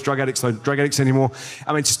 Why are these drug addicts not drug addicts anymore?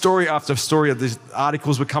 I mean, story after story of these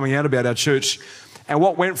articles were coming out about our church. And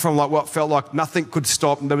what went from like what felt like nothing could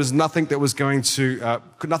stop, and there was nothing that was going to,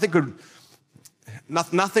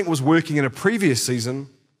 nothing was working in a previous season,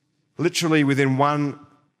 literally within one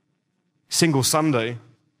single Sunday,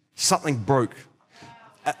 something broke.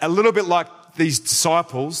 A little bit like these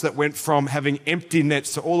disciples that went from having empty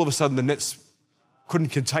nets to all of a sudden the nets couldn't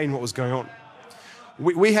contain what was going on.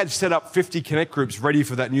 We had set up 50 connect groups ready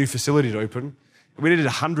for that new facility to open. We needed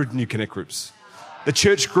 100 new connect groups. The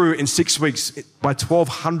church grew in 6 weeks by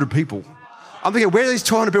 1,200 people. I'm thinking, where do these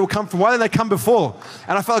 1,200 people come from? Why didn't they come before?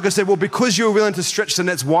 And I felt like I said, well, because you were willing to stretch the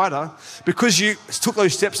nets wider, because you took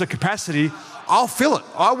those steps of capacity, I'll fill it.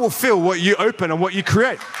 I will fill what you open and what you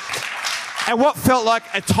create. And what felt like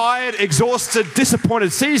a tired, exhausted,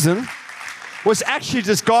 disappointed season was actually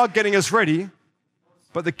just God getting us ready.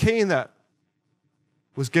 But the key in that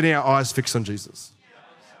was getting our eyes fixed on Jesus.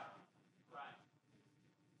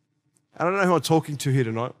 I don't know who I'm talking to here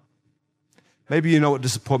tonight. Maybe you know what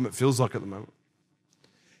disappointment feels like at the moment.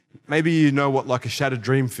 Maybe you know what like a shattered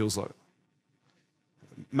dream feels like.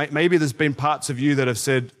 Maybe there's been parts of you that have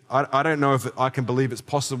said, I don't know if I can believe it's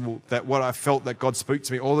possible that what I felt that God spoke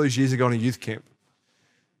to me all those years ago in a youth camp.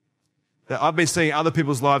 That I've been seeing other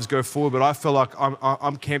people's lives go forward, but I feel like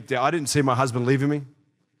I'm camped out. I didn't see my husband leaving me.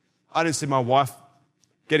 I didn't see my wife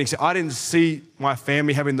getting sick. I didn't see my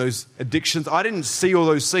family having those addictions. I didn't see all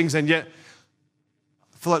those things, and yet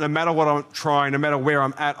I feel like no matter what I'm trying, no matter where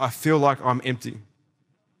I'm at, I feel like I'm empty.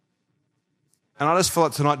 And I just feel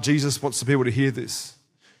like tonight Jesus wants the people to hear this.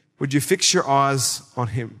 Would you fix your eyes on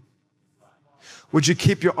him? Would you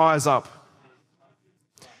keep your eyes up?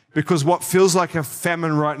 Because what feels like a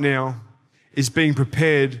famine right now is being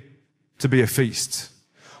prepared to be a feast.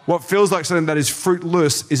 What feels like something that is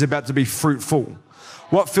fruitless is about to be fruitful.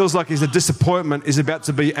 What feels like is a disappointment is about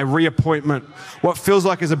to be a reappointment. What feels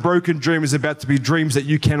like is a broken dream is about to be dreams that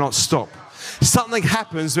you cannot stop. Something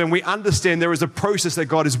happens when we understand there is a process that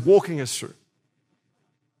God is walking us through.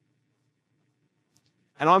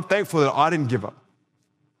 And I'm thankful that I didn't give up.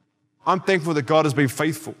 I'm thankful that God has been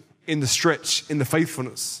faithful in the stretch, in the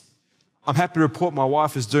faithfulness. I'm happy to report my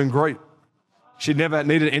wife is doing great. She never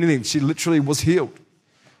needed anything. She literally was healed.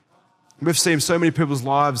 We've seen so many people's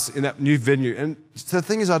lives in that new venue. And the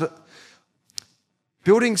thing is,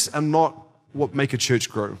 buildings are not what make a church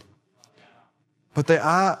grow. But they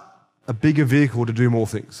are a bigger vehicle to do more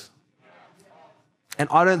things. And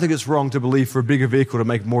I don't think it's wrong to believe for a bigger vehicle to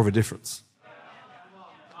make more of a difference.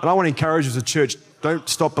 And I want to encourage you as a church, don't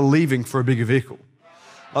stop believing for a bigger vehicle.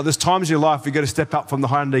 Like there's times in your life you've got to step up from the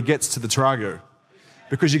Hyundai Getz to the Tarago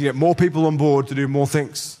because you can get more people on board to do more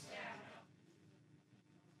things.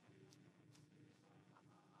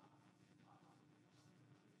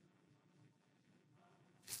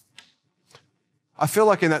 I feel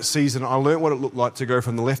like in that season, I learned what it looked like to go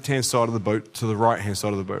from the left-hand side of the boat to the right-hand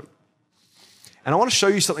side of the boat. And I want to show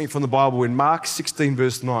you something from the Bible in Mark 16,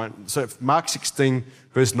 verse 9. So Mark 16,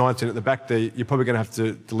 verse 19, at the back there, you're probably going to have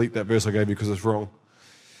to delete that verse I gave you because it's wrong.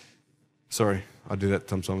 Sorry, I do that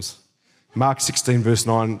sometimes. Mark 16, verse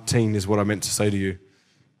 19 is what I meant to say to you.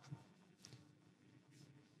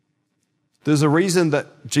 There's a reason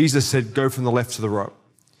that Jesus said, go from the left to the right.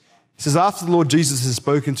 It says, after the Lord Jesus had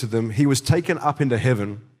spoken to them, he was taken up into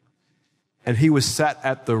heaven and he was sat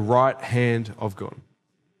at the right hand of God.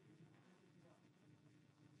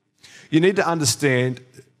 You need to understand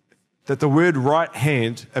that the word right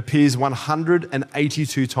hand appears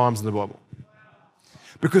 182 times in the Bible.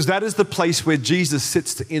 Because that is the place where Jesus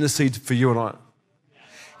sits to intercede for you and I.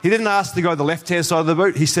 He didn't ask to go to the left-hand side of the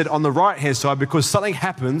boat. He said on the right-hand side because something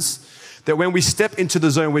happens that when we step into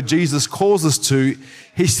the zone where Jesus calls us to,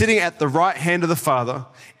 he's sitting at the right hand of the Father,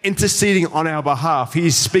 interceding on our behalf.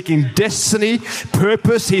 He's speaking destiny,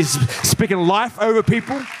 purpose. He's speaking life over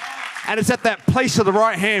people. And it's at that place of the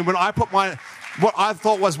right hand when I put what I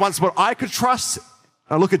thought was once what I could trust,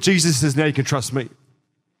 I look at Jesus and says, now you can trust me.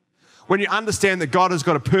 When you understand that God has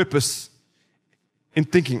got a purpose in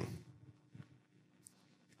thinking.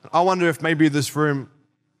 I wonder if maybe this room,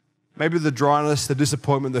 maybe the dryness, the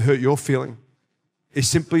disappointment, the hurt you're feeling is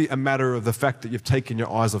simply a matter of the fact that you've taken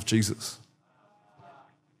your eyes off Jesus.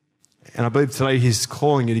 And I believe today he's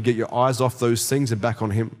calling you to get your eyes off those things and back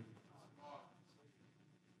on him.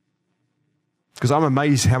 Because I'm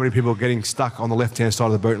amazed how many people are getting stuck on the left-hand side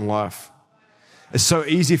of the boat in life. It's so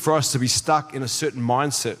easy for us to be stuck in a certain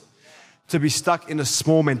mindset, to be stuck in a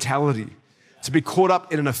small mentality, to be caught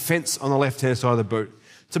up in an offense on the left-hand side of the boat,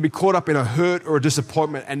 to be caught up in a hurt or a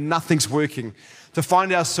disappointment and nothing's working, to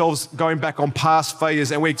find ourselves going back on past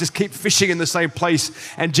failures and we just keep fishing in the same place.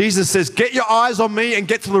 And Jesus says, get your eyes on me and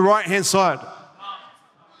get to the right-hand side.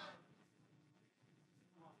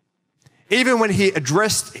 Even when he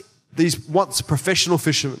addressed these once professional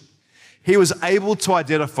fishermen, he was able to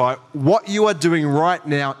identify what you are doing right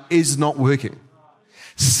now is not working.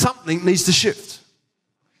 Something needs to shift.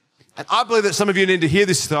 And I believe that some of you need to hear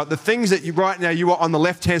this tonight. The things that right now you are on the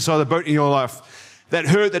left-hand side of the boat in your life, that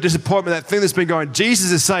hurt, that disappointment, that thing that's been going,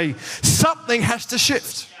 Jesus is saying something has to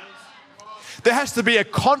shift. There has to be a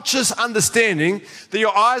conscious understanding that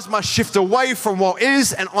your eyes must shift away from what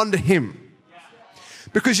is and onto him.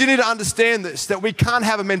 Because you need to understand this, that we can't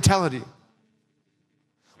have a mentality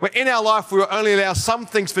where in our life we will only allow some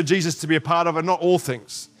things for Jesus to be a part of and not all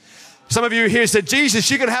things. Some of you here said, Jesus,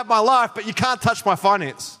 you can have my life, but you can't touch my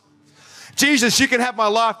finance. Jesus, you can have my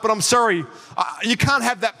life, but I'm sorry, you can't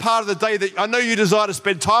have that part of the day that I know you desire to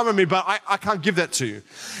spend time with me, but I can't give that to you.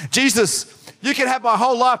 Jesus, you can have my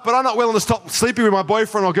whole life, but I'm not willing to stop sleeping with my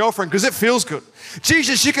boyfriend or girlfriend because it feels good.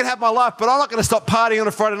 Jesus, you can have my life, but I'm not going to stop partying on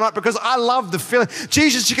a Friday night because I love the feeling.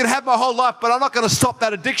 Jesus, you can have my whole life, but I'm not going to stop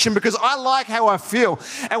that addiction because I like how I feel.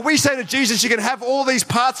 And we say to Jesus, you can have all these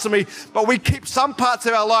parts of me, but we keep some parts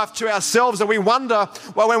of our life to ourselves and we wonder,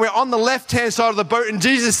 well, when we're on the left-hand side of the boat and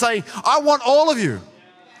Jesus is saying, I want all of you.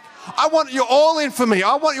 I want you all in for me.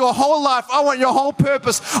 I want your whole life. I want your whole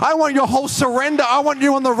purpose. I want your whole surrender. I want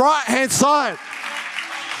you on the right-hand side.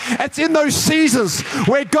 It's in those seasons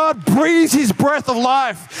where God breathes his breath of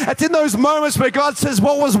life. It's in those moments where God says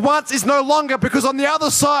what was once is no longer, because on the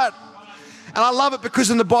other side, and I love it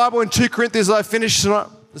because in the Bible in 2 Corinthians, I finished tonight,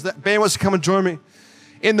 as that band wants to come and join me,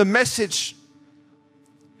 in the message,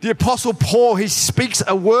 the Apostle Paul, he speaks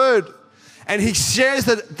a word and he shares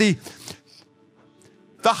the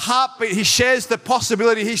heartbeat, he shares the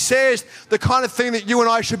possibility, he shares the kind of thing that you and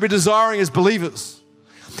I should be desiring as believers.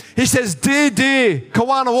 He says, dear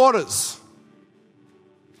Kawana Waters.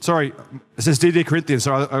 Sorry, it says dear Corinthians.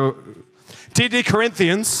 Sorry, dear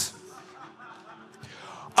Corinthians,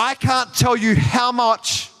 I can't tell you how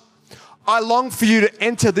much I long for you to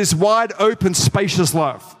enter this wide open, spacious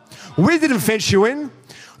life. We didn't fence you in.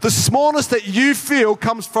 The smallness that you feel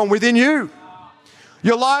comes from within you.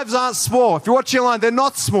 Your lives aren't small. If you're watching online, they're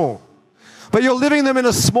not small. But you're living them in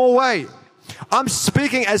a small way. I'm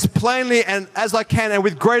speaking as plainly and as I can and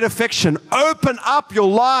with great affection. Open up your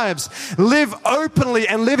lives. Live openly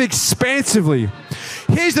and live expansively.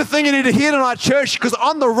 Here's the thing you need to hear tonight, church, because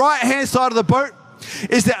on the right-hand side of the boat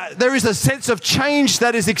is that there is a sense of change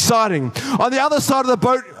that is exciting. On the other side of the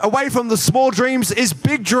boat, away from the small dreams, is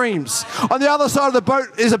big dreams. On the other side of the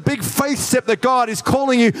boat is a big faith step that God is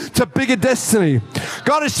calling you to bigger destiny.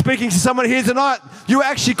 God is speaking to someone here tonight. You were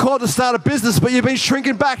actually called to start a business, but you've been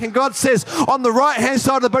shrinking back. And God says, on the right-hand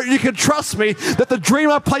side of the boat, you can trust me that the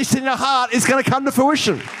dream I placed in your heart is going to come to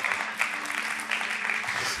fruition.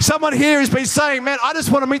 Someone here has been saying, man, I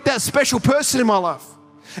just want to meet that special person in my life.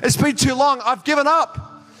 It's been too long. I've given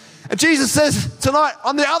up. And Jesus says tonight,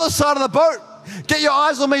 on the other side of the boat, get your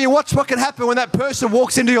eyes on me and watch what can happen when that person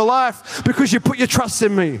walks into your life because you put your trust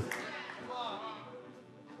in me.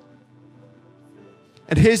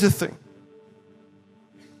 And here's the thing.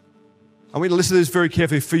 I want you to listen to this very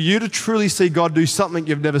carefully. For you to truly see God do something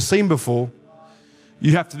you've never seen before,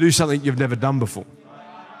 you have to do something you've never done before.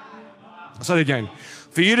 I'll say it again.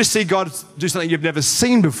 For you to see God do something you've never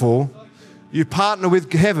seen before, you partner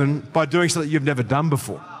with heaven by doing something you've never done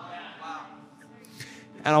before.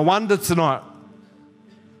 And I wonder tonight,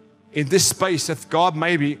 in this space, if God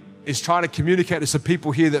maybe is trying to communicate to some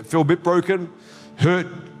people here that feel a bit broken,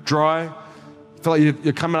 hurt, dry, feel like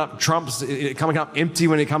you're coming up trumps, coming up empty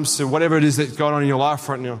when it comes to whatever it is that's going on in your life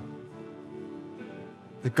right now.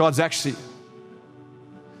 That God's actually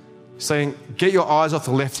saying, get your eyes off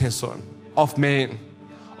the left-hand side, off man,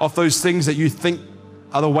 off those things that you think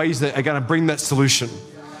are the ways that are going to bring that solution.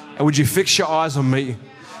 And would you fix your eyes on me?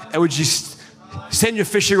 And would you send your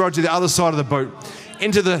fishing rod to the other side of the boat,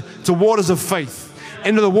 into the waters of faith,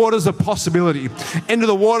 into the waters of possibility, into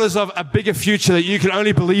the waters of a bigger future that you can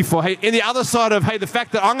only believe for. Hey, in the other side of, hey, the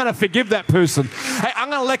fact that I'm going to forgive that person. Hey, I'm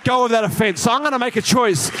going to let go of that offense. So I'm going to make a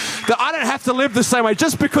choice that I don't have to live the same way.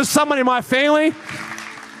 Just because someone in my family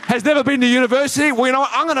has never been to university, well, you know what?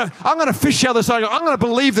 I'm going to fish the other side. I'm going to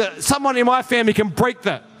believe that someone in my family can break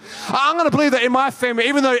that. I'm going to believe that in my family,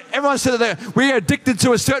 even though everyone said that we are addicted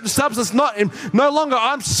to a certain substance, no longer,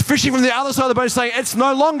 I'm fishing from the other side of the boat saying it's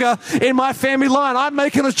no longer in my family line. I'm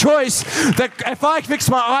making a choice that if I fix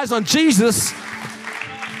my eyes on Jesus,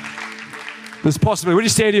 there's possibility. Would you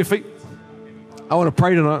stand to your feet? I want to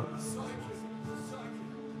pray tonight.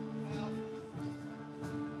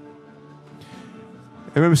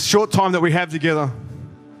 And in the short time that we have together,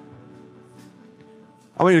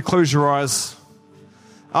 I want you to close your eyes.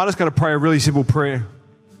 I'm just going to pray a really simple prayer.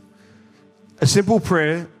 A simple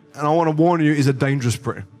prayer, and I want to warn you, is a dangerous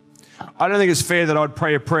prayer. I don't think it's fair that I'd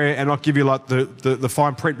pray a prayer and not give you like the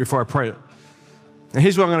fine print before I pray it. And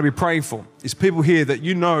here's what I'm going to be praying for. Is people here that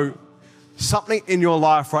you know something in your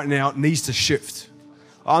life right now needs to shift.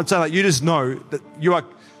 I'm saying that you just know that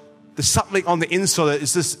there's something on the inside that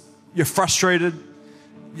is just, you're frustrated,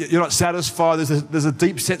 you're not satisfied, there's a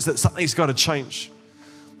deep sense that something's got to change.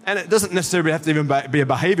 And it doesn't necessarily have to even be a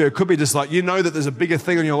behavior. It could be just like, you know that there's a bigger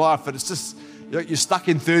thing in your life, but it's just, you're stuck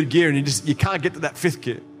in third gear and you can't get to that fifth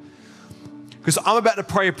gear. Because I'm about to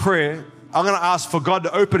pray a prayer. I'm going to ask for God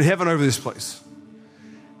to open heaven over this place.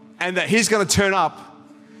 And that He's going to turn up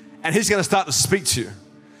and He's going to start to speak to you.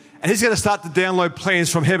 And He's going to start to download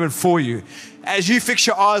plans from heaven for you. As you fix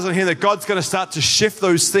your eyes on Him, that God's going to start to shift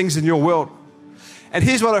those things in your world. And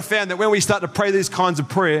here's what I found, that when we start to pray these kinds of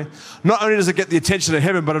prayer, not only does it get the attention of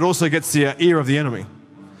heaven, but it also gets the ear of the enemy.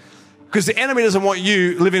 Because the enemy doesn't want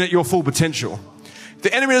you living at your full potential.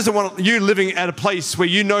 The enemy doesn't want you living at a place where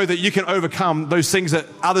you know that you can overcome those things that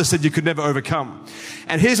others said you could never overcome.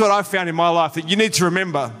 And here's what I found in my life, that you need to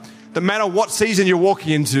remember, no matter what season you're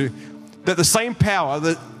walking into, that the same power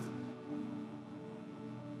that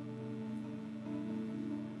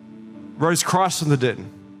rose Christ from the dead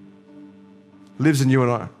lives in you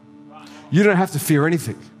and I. You don't have to fear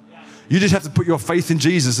anything. You just have to put your faith in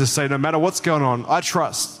Jesus and say, no matter what's going on, I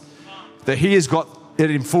trust that He has got it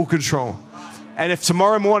in full control. And if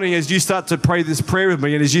tomorrow morning, as you start to pray this prayer with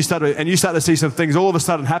me, and as you start to see some things all of a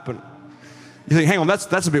sudden happen, you think, hang on,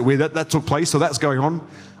 that's a bit weird. That took place, or that's going on.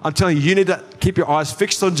 I'm telling you, you need to keep your eyes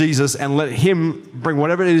fixed on Jesus and let Him bring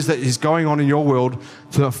whatever it is that is going on in your world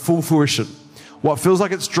to full fruition. What feels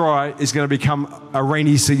like it's dry is going to become a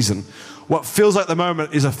rainy season. What feels like the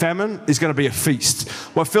moment is a famine is going to be a feast.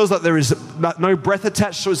 What feels like there is no breath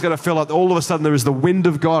attached to it is going to feel like all of a sudden there is the wind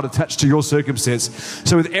of God attached to your circumstance.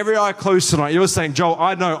 So with every eye closed tonight, you're saying, Joel,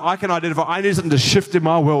 I know, I can identify, I need something to shift in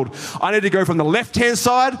my world. I need to go from the left-hand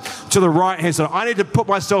side to the right-hand side. I need to put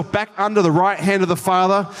myself back under the right hand of the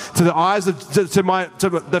Father, to the eyes of, to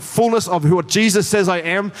the fullness of who Jesus says I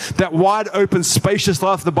am, that wide open, spacious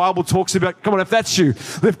life the Bible talks about. Come on, if that's you,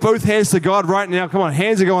 lift both hands to God right now. Come on,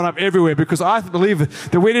 hands are going up everywhere, because I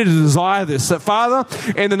believe that we need to desire this. That Father,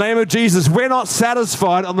 in the name of Jesus, we're not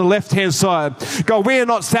satisfied on the left-hand side. God, we are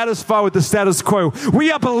not satisfied with the status quo.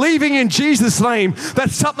 We are believing in Jesus' name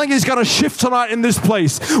that something is going to shift tonight in this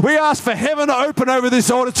place. We ask for heaven to open over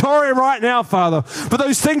this auditorium right now, Father, for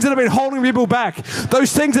those things that have been holding people back,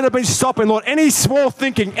 those things that have been stopping, Lord, any small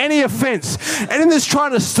thinking, any offense, and in this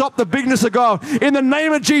trying to stop the bigness of God. In the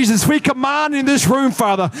name of Jesus, we command in this room,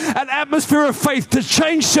 Father, an atmosphere of faith to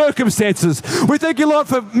change circumstances. We thank you, Lord,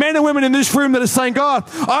 for men and women in this room that are saying, God,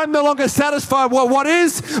 I'm no longer satisfied with what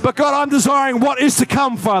is, but God, I'm desiring what is to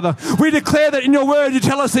come, Father. We declare that in your word, you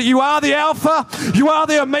tell us that you are the Alpha, you are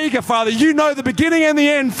the Omega, Father. You know the beginning and the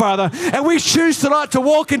end, Father. And we choose tonight to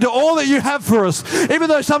walk into all that you have for us. Even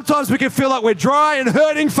though sometimes we can feel like we're dry and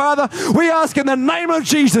hurting, Father, we ask in the name of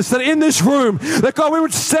Jesus that in this room, that God, we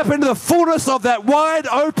would step into the fullness of that wide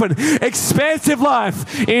open, expansive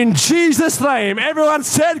life. In Jesus' name, everyone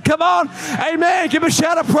said, come on. Amen. Give a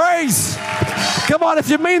shout of praise. Come on, if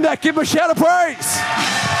you mean that, give a shout of praise.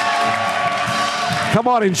 Come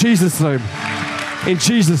on, in Jesus' name. In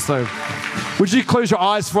Jesus' name. Would you close your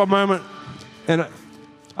eyes for a moment? And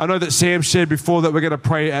I know that Sam shared before that we're going to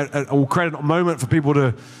pray, we'll create a moment for people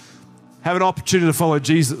to have an opportunity to follow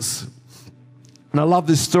Jesus. And I love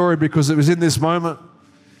this story because it was in this moment,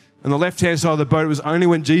 on the left-hand side of the boat, it was only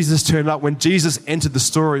when Jesus turned up, when Jesus entered the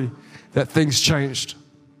story, that things changed.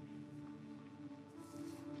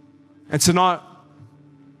 And tonight,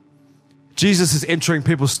 Jesus is entering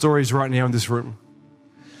people's stories right now in this room.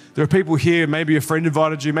 There are people here, maybe a friend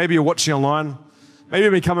invited you, maybe you're watching online, maybe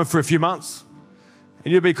you've been coming for a few months,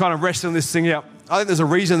 and you've been kind of wrestling this thing out. I think there's a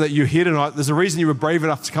reason that you're here tonight. There's a reason you were brave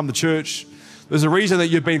enough to come to church. There's a reason that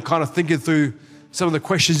you've been kind of thinking through some of the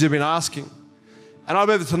questions you've been asking. And I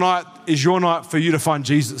believe that tonight is your night for you to find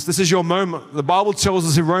Jesus. This is your moment. The Bible tells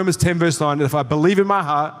us in Romans 10 verse 9 that if I believe in my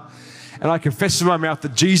heart and I confess with my mouth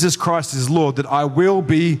that Jesus Christ is Lord, that I will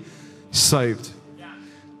be saved.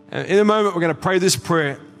 And in a moment, we're going to pray this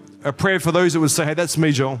prayer, a prayer for those that would say, hey, that's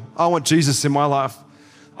me, Joel. I want Jesus in my life.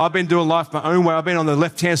 I've been doing life my own way. I've been on the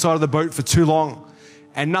left-hand side of the boat for too long,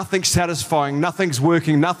 and nothing's satisfying, nothing's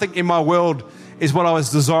working, nothing in my world is what I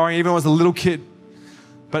was desiring, even when I was a little kid.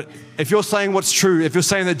 But if you're saying what's true, if you're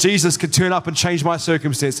saying that Jesus can turn up and change my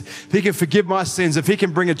circumstance, if he can forgive my sins, if he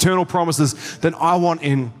can bring eternal promises, then I want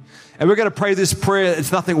in. And we're going to pray this prayer.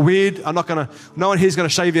 It's nothing weird. No one here's going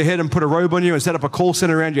to shave your head and put a robe on you and set up a call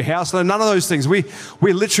center around your house. None of those things. We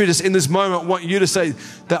literally just in this moment want you to say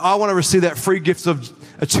that I want to receive that free gift of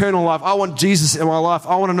eternal life. I want Jesus in my life.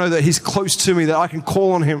 I want to know that he's close to me, that I can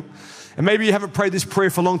call on him. And maybe you haven't prayed this prayer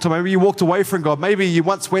for a long time. Maybe you walked away from God. Maybe you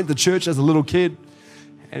once went to church as a little kid.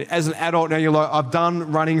 And as an adult now, you're like, I've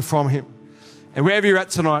done running from him. And wherever you're at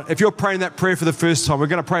tonight, if you're praying that prayer for the first time, we're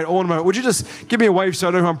going to pray it all in a moment. Would you just give me a wave so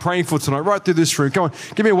I know who I'm praying for tonight, right through this room? Come on,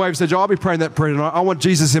 give me a wave. Say, Joe, I'll be praying that prayer tonight. I want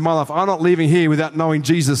Jesus in my life. I'm not leaving here without knowing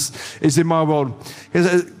Jesus is in my world.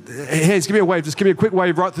 Hands, give me a wave. Just give me a quick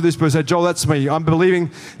wave right through this person. Say, Joel, that's me. I'm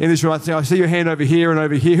believing in this room. I see your hand over here and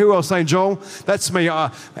over here. Who else saying, Joel, that's me?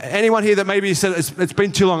 Anyone here that maybe said it's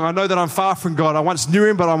been too long. I know that I'm far from God. I once knew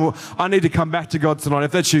him, but I need to come back to God tonight.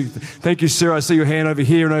 If that's you, thank you, sir. I see your hand over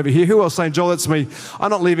here and over here. Who else saying, Joel, that's me? I'm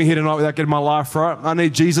not leaving here tonight without getting my life right. I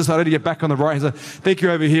need Jesus. I need to get back on the right hand. Thank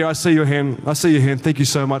you over here. I see your hand. I see your hand. Thank you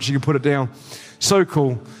so much. You can put it down. So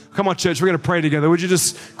cool. Come on, church, we're going to pray together. Would you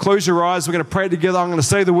just close your eyes? We're going to pray together. I'm going to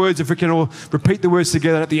say the words. If we can all repeat the words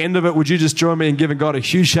together. At the end of it, would you just join me in giving God a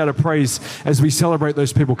huge shout of praise as we celebrate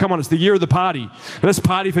those people? Come on, it's the year of the party. Let's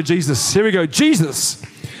party for Jesus. Here we go. Jesus,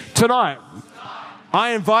 tonight,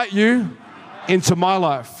 I invite you into my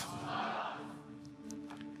life.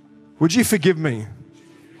 Would you forgive me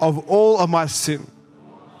of all of my sin?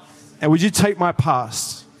 And would you take my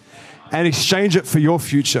past and exchange it for your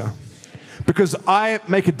future? Because I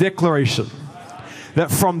make a declaration that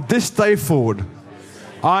from this day forward,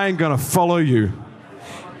 I am going to follow you.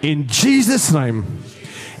 In Jesus' name.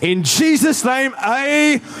 In Jesus' name,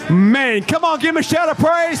 amen. Come on, give him a shout of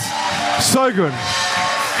praise. So good.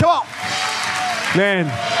 Come on. Man,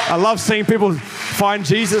 I love seeing people find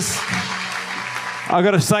Jesus. I've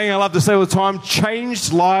got a saying I love to say all the time,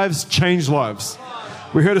 changed lives change lives.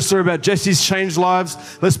 We heard a story about Jesse's changed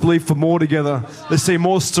lives. Let's believe for more together. Let's see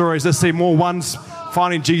more stories. Let's see more ones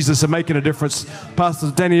finding Jesus and making a difference.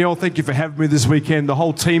 Pastor Danielle, thank you for having me this weekend. The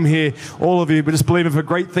whole team here, all of you, but just believing for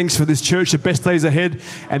great things for this church, the best days ahead.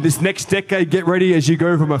 And this next decade, get ready as you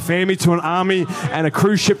go from a family to an army and a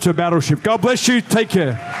cruise ship to a battleship. God bless you. Take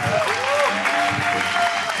care.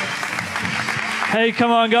 Hey,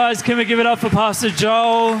 come on, guys. Can we give it up for Pastor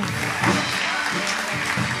Joel?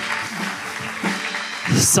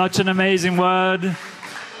 Such an amazing word.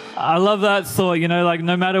 I love that thought, like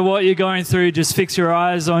no matter what you're going through, just fix your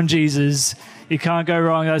eyes on Jesus. You can't go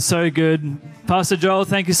wrong. That's so good. Pastor Joel,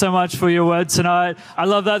 thank you so much for your word tonight. I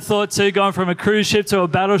love that thought too, going from a cruise ship to a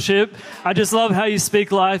battleship. I just love how you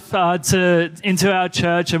speak life into our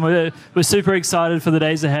church, and we're super excited for the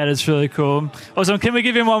days ahead. It's really cool. Awesome. Can we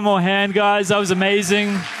give him one more hand, guys? That was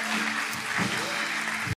amazing.